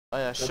Oh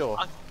yeah, sure.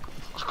 I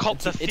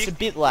copped It's a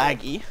bit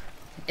laggy.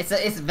 It's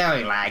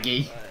very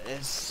laggy.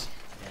 It's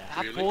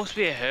That ball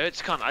spear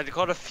hurts, cunt. I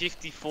got a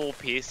 54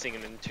 piercing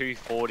and then 2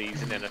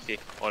 40s and then a 50.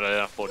 Oh no,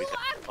 not 40s.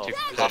 Oh, Is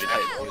 30. that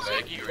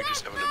laggy or are you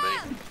just having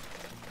a meme?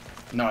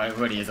 No, it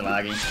really is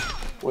laggy.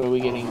 What are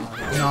we getting?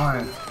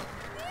 No.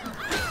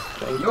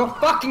 You're a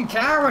fucking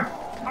coward!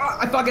 Oh,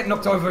 if I get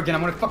knocked over again,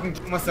 I'm gonna fucking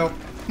kill myself.